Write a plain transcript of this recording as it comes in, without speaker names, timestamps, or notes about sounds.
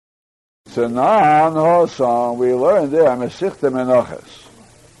Tanan Hosan, we learned there, Mesichte Menachos.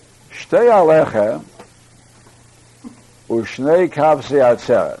 Shtei Alechem, Ushnei Kavsi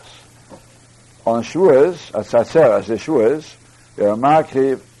Atzeres. On Shavuos, Atzeres, the Shavuos, there are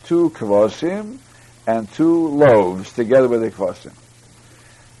makriv 2 kvosim and 2 loaves together with the kvosim.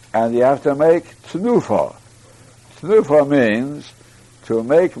 And you have to make tnufa. Tnufa means to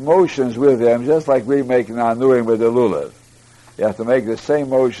make motions with them, just like we make nanuim with the lulav. You have to make the same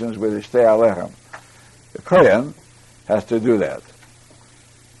motions with the shtei alechem. The kohen has to do that.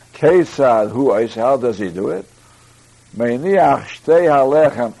 Kesad hu'ais, how does he do it? Meiniach shtei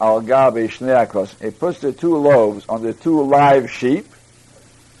alechem al gabi shnei akos. He puts the 2 loaves on the 2 live sheep.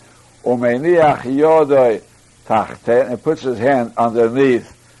 Umeiniach yodoi tachten. He puts his hand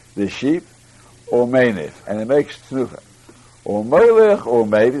underneath the sheep. Umenif. And he makes tnufa. Umelech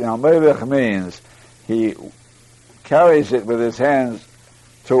umevi. Now melech means he carries it with his hands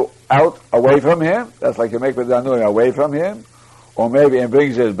out away from him. That's like you make with danuim, away from him. Or maybe he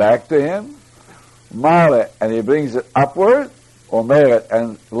brings it back to him. Male, and he brings it upward. Or meret,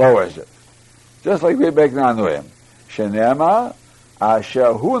 and lowers it. Just like we make danuim. Shenema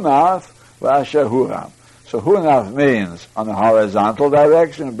asher hunaf v'asher huram. So hunaf means on the horizontal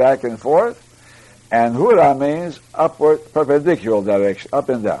direction, back and forth. And huram means upward, perpendicular direction, up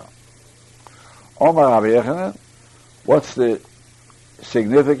and down. Omar Rabbi Yechanan, what's the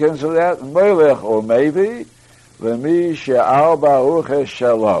significance of that? Melech or maybe, l'mi she'al baruch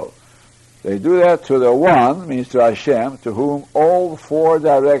shelo. They do that to the one, means to Hashem, to whom all 4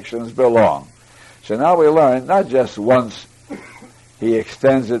 directions belong. So now we learn, not just once he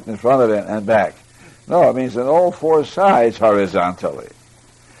extends it in front of it and back. No, it means on all 4 sides horizontally. It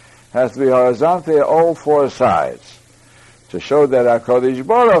has to be horizontally on all 4 sides. To show that HaKadosh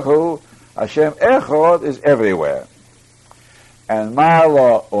Baruch Hu, Hashem Echad, is everywhere. And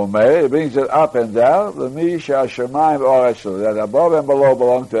Ma'ala Umer, it brings it up and down, L'mi she'ashamayim v'aretz, that above and below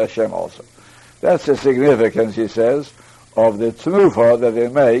belong to Hashem also. That's the significance, he says, of the tnufa that they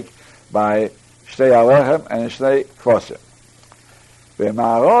make by Shtei Alechem and Shtei Kvosim. And the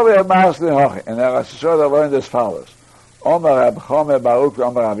Rosh Hashanah learned as follows. Omar Rab Chome Baruch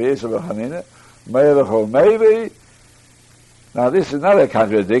Omar Rab Yisrael B'Chanina Melech Umevi. Now this is not a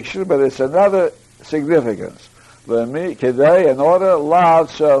contradiction, but it's another significance. Kedei, in order,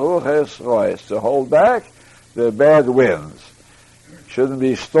 to hold back the bad winds. Shouldn't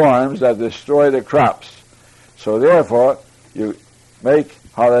be storms that destroy the crops. So therefore, you make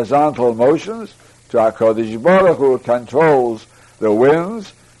horizontal motions to HaKadosh Baruch Hu, who controls the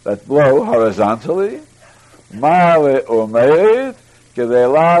winds that blow horizontally. Ma'ale umeid, kedei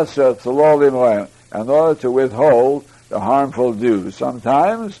la'aseh tzlolim lohem, in order to withhold the harmful dew.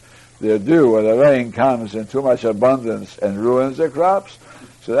 Sometimes the dew or the rain comes in too much abundance and ruins the crops.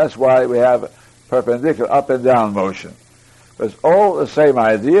 So that's why we have perpendicular up and down motion. It's all the same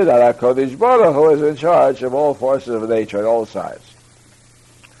idea that HaKadosh Baruch Hu is in charge of all forces of nature at all sides.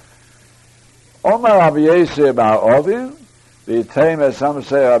 Omar Rabbi Yosef Bar Ovin, the Tame, as some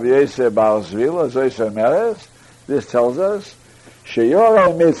say, Rabbi Yosef Bar Zvila, Zoyser Meres, this tells us,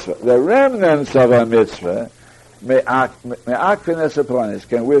 Sheyorah mitzvah, the remnants of a mitzvah, me'akvines aponis,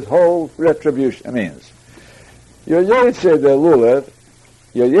 can withhold retribution. It means, your Yetzi the Lulav,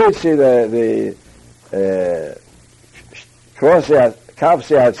 your Yetzi the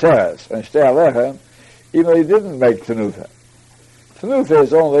Kavsi Atzeres, and Shtei Alechem, even though he didn't make Tenufa. Tenufa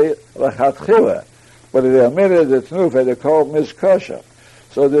is only Lechatchila, but if they omitted the Tenufa, they call it Miskosha.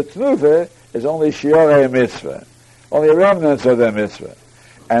 So the Tenufa is only Shiorei Mitzvah, only remnants of the Mitzvah.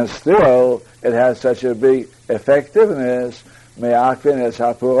 And still, it has such a big effectiveness, Me'akvines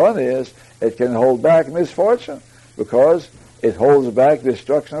Hapuronis, it can hold back misfortune, because it holds back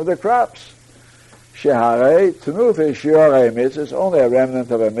destruction of the crops. Sheharei Tenufa is Shiorei Mitzvah, it's only a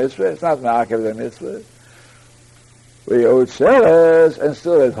remnant of a Mitzvah, it's not Me'akev the Mitzvah. And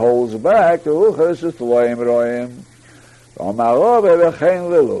still it holds back so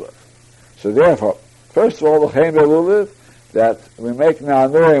therefore, first of all, that we make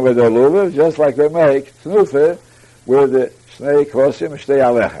Na'anuim with the lulav, just like we make Tenufa with the Shnei Kosim, Shtei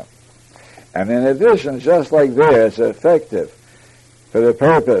Alechem. And in addition, just like there, it's effective for the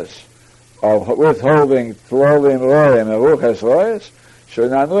purpose of withholding Tlolim Roim and Ruches Rois, so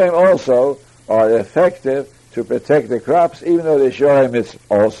Na'anuim also are effective to protect the crops, even though they show him it's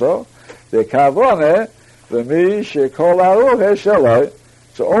also the kavone, the mi shekol aruch shaloi.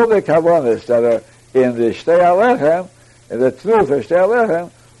 So all the kavones that are in the Shtei Alechem, in the Tenufa Shtei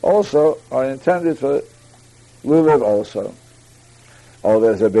Alechem, also are intended for lulav also. Oh,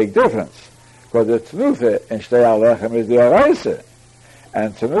 there's a big difference, because the Tenufa in Shtei Alechem is the oraisa,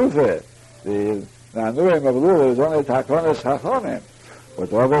 and Tenufa the nanuim of lulav is only takonis chachamim. But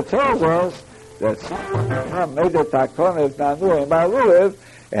the Rebbe tells us that someone made the takonis nanuim by lulav,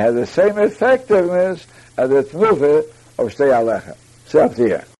 it has the same effectiveness as the tnufa of shtei alecha. It's up to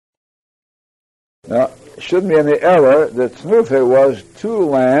here. Now, it shouldn't be any error. The tnufa was 2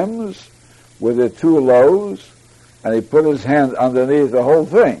 lambs with the 2 loaves, and he put his hand underneath the whole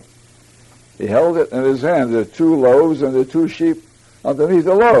thing. He held it in his hand, the 2 loaves and the 2 sheep underneath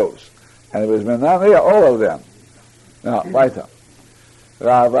the loaves. And it was menaneh, all of them. Now, weiter.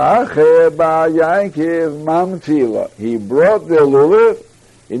 Rav Acher bar Yaakov mamtila. He brought the lulav.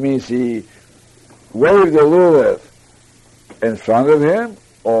 It means he waved the lulav in front of him,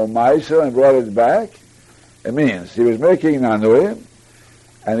 or Maisa, and brought it back. It means he was making nanuim,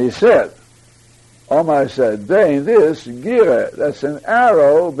 and he said, Omar said, Dain, this gira, that's an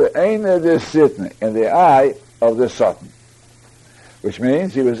arrow, be'ena de sitni, in the eye of the Satan. Which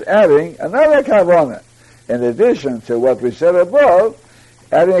means he was adding another kavanah. In addition to what we said above,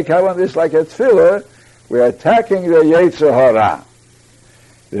 adding a kavanah, this like a tefillah, we're attacking the Yetzer Hara.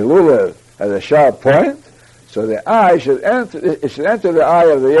 The lulav has a sharp point, so the eye should enter the eye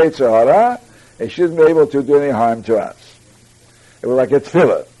of the Yetzer Hara. It shouldn't be able to do any harm to us. It was like a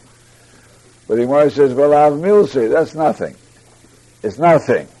tefillah. But the Gemara says, "V'lav milsi." That's nothing. It's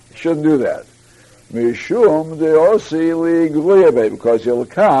nothing. You shouldn't do that. Mishum deosi li gluyebe, because you'll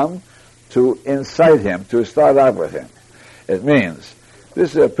come to incite him, to start up with him. It means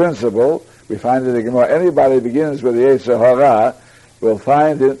this is a principle we find in the Gemara. Anybody who begins with the Yetzer Hara will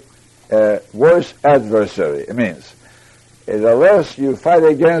find it a worse adversary. It means the less you fight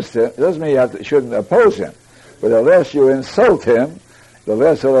against him, it doesn't mean you shouldn't oppose him, but the less you insult him, the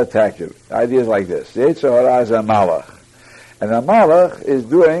less he'll attack you. The idea is like this. The Yetzer Hara is a malach. And a malach is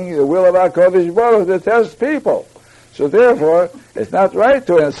doing the will of HaKadosh Baruch Hu to test people. So therefore, it's not right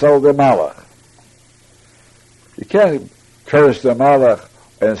to insult the malach. You can't curse the malach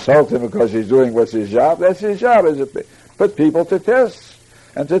and insult him because he's doing what's his job. That's his job, is to put people to tests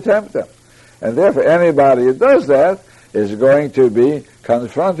and to tempt them. And therefore, anybody who does that is going to be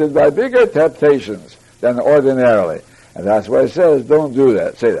confronted by bigger temptations than ordinarily. And that's why it says, don't do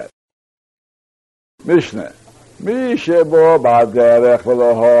that. Say that. Mishnah. Somebody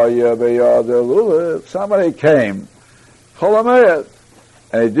came, Cholamayat,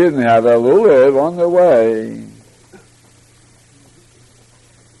 and he didn't have a lulav on the way.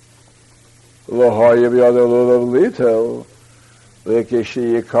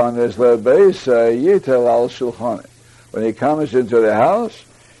 When he comes into the house,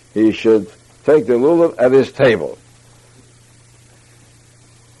 he should take the lulav at his table.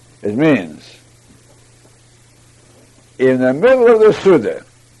 It means, in the middle of the Sukkah,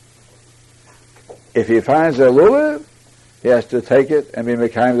 if he finds a lulav, he has to take it and be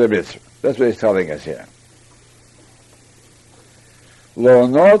mekayim the mitzvah. That's what he's telling us here. Lo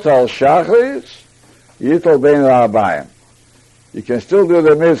not al shachris, yitol bein la'abayim. You can still do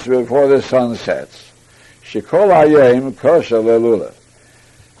the mitzvah before the sun sets. Shekol hayom kosher le'lulav.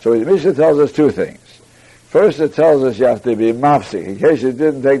 So the Mishnah tells us 2 things. First, it tells us you have to be mafsik. In case you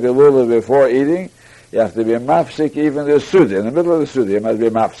didn't take the lulav before eating, you have to be mafsik even the Sukkah. In the middle of the Sukkah, you must be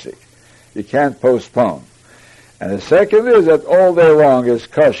mafsik. You can't postpone. And the second is that all day long is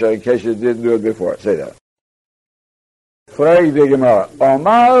kosher in case you didn't do it before. Say that. Frag the Gemara.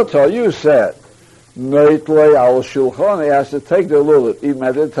 Omar, you said, noitlei al shulchan, he has to take the lulav, even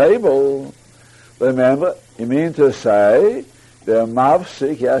at the table. Remember, you mean to say, the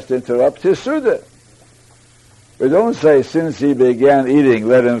mafsik, he has to interrupt his Sukkah. We don't say, since he began eating,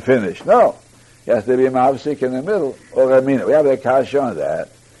 let him finish. No. He has to be mafsik in the middle. Or I mean, we have a kasha on that.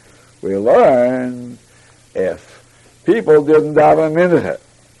 We learn if people didn't daven mincha,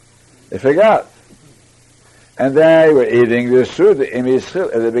 they forgot. And they were eating the Sukkah in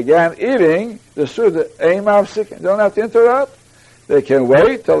Yisrael. If they began eating the Sukkah, ain't mafsik, they don't have to interrupt. They can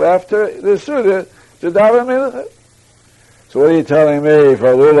wait till after the Sukkah to daven mincha. So what are you telling me?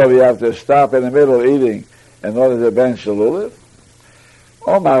 For lulav, you have to stop in the middle eating in order to bench the lulav?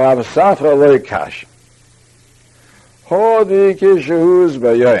 Omar Rav Safra lo kash. Hodi kishahuz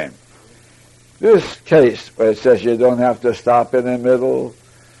b'yoyim. This case where it says you don't have to stop in the middle,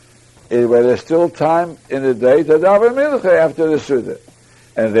 is where there's still time in the day to daven mincha after the Sukkah,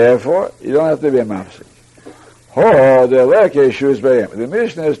 and therefore you don't have to be a mafsik. The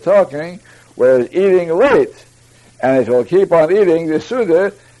Mishnah is talking where it's eating late, and if you'll keep on eating the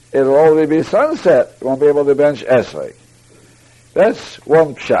Sukkah, it'll only be sunset. You won't be able to bench esrei. That's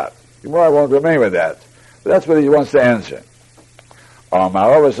one pshat. Gemara won't remain with that. But that's what he wants to answer.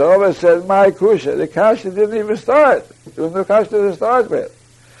 Marova said, my kusha, the kasha didn't even start. There was no kasha to start with.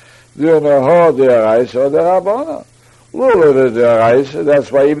 Doing a whole deraisa or derabana. Lulav is deraisa.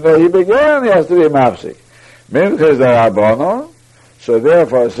 That's why even though he began, he has to be mafsik. Mincha is derabana. So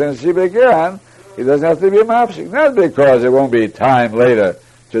therefore, since he began, he doesn't have to be mafsik. Not because it won't be time later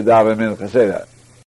to daven mincha. Say that.